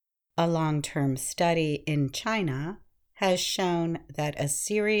A long-term study in China has shown that a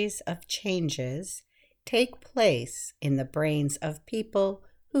series of changes take place in the brains of people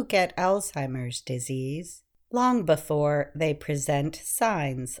who get Alzheimer's disease long before they present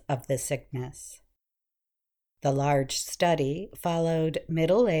signs of the sickness. The large study followed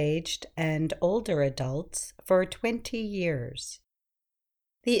middle-aged and older adults for 20 years.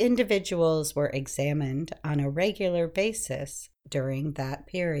 The individuals were examined on a regular basis during that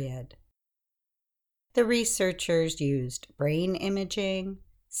period. The researchers used brain imaging,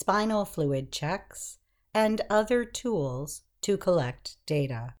 spinal fluid checks, and other tools to collect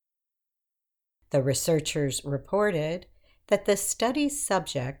data. The researchers reported that the study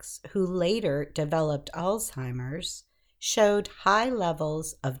subjects who later developed Alzheimer's showed high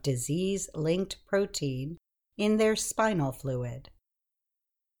levels of disease-linked protein in their spinal fluid.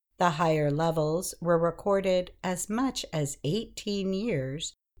 The higher levels were recorded as much as 18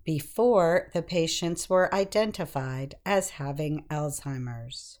 years before the patients were identified as having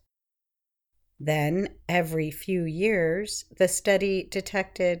Alzheimer's. Then, every few years, the study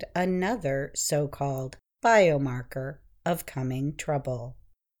detected another so-called biomarker of coming trouble.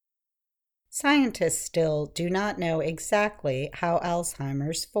 Scientists still do not know exactly how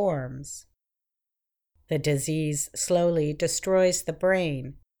Alzheimer's forms. The disease slowly destroys the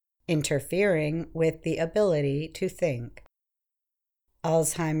brain, interfering with the ability to think.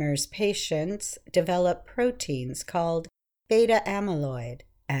 Alzheimer's patients develop proteins called beta amyloid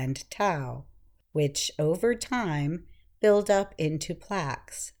and tau, which over time build up into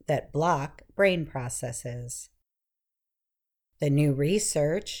plaques that block brain processes. The new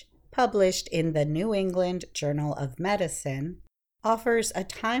research, published in the New England Journal of Medicine, offers a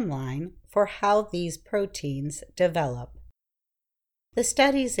timeline for how these proteins develop. The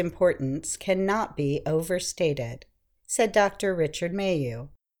study's importance cannot be overstated, said Dr. Richard Mayu,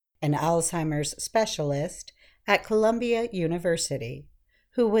 an Alzheimer's specialist at Columbia University,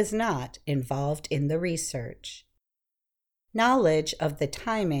 who was not involved in the research. Knowledge of the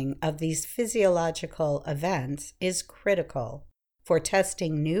timing of these physiological events is critical for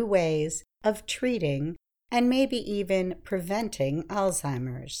testing new ways of treating and maybe even preventing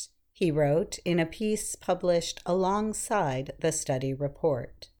Alzheimer's, he wrote in a piece published alongside the study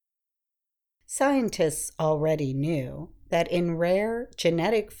report. Scientists already knew that in rare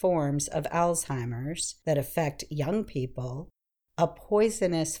genetic forms of Alzheimer's that affect young people, a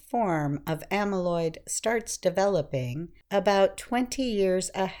poisonous form of amyloid starts developing about 20 years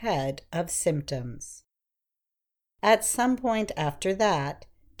ahead of symptoms. At some point after that,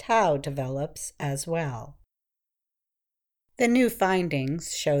 tau develops as well. The new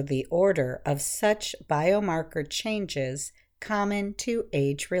findings show the order of such biomarker changes common to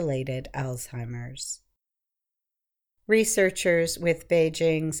age-related Alzheimer's. Researchers with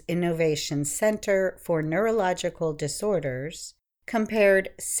Beijing's Innovation Center for Neurological Disorders compared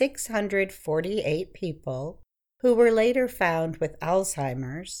 648 people who were later found with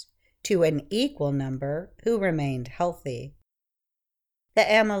Alzheimer's to an equal number who remained healthy. The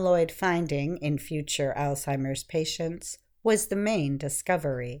amyloid finding in future Alzheimer's patients was the main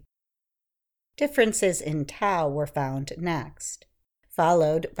discovery. Differences in tau were found next,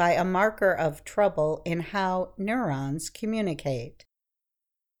 followed by a marker of trouble in how neurons communicate.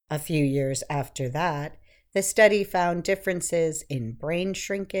 A few years after that, the study found differences in brain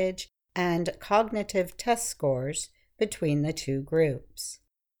shrinkage and cognitive test scores between the two groups.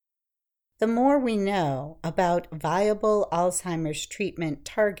 The more we know about viable Alzheimer's treatment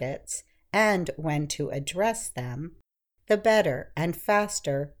targets and when to address them, the better and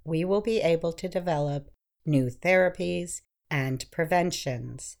faster we will be able to develop new therapies and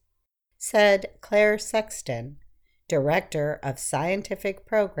preventions, said Claire Sexton, Director of Scientific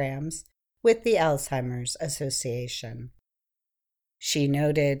Programs with the Alzheimer's Association. She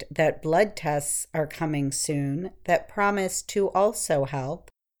noted that blood tests are coming soon that promise to also help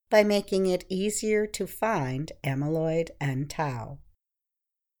by making it easier to find amyloid and tau.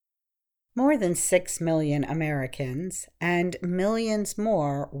 More than 6 million Americans and millions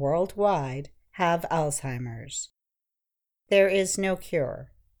more worldwide have Alzheimer's. There is no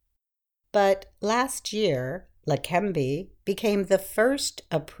cure. But last year, Leqembi became the first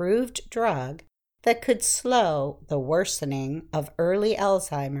approved drug that could slow the worsening of early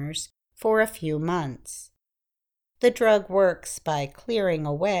Alzheimer's for a few months. The drug works by clearing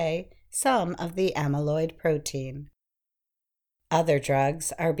away some of the amyloid protein. Other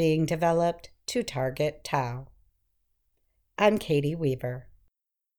drugs are being developed to target tau. I'm Katie Weaver.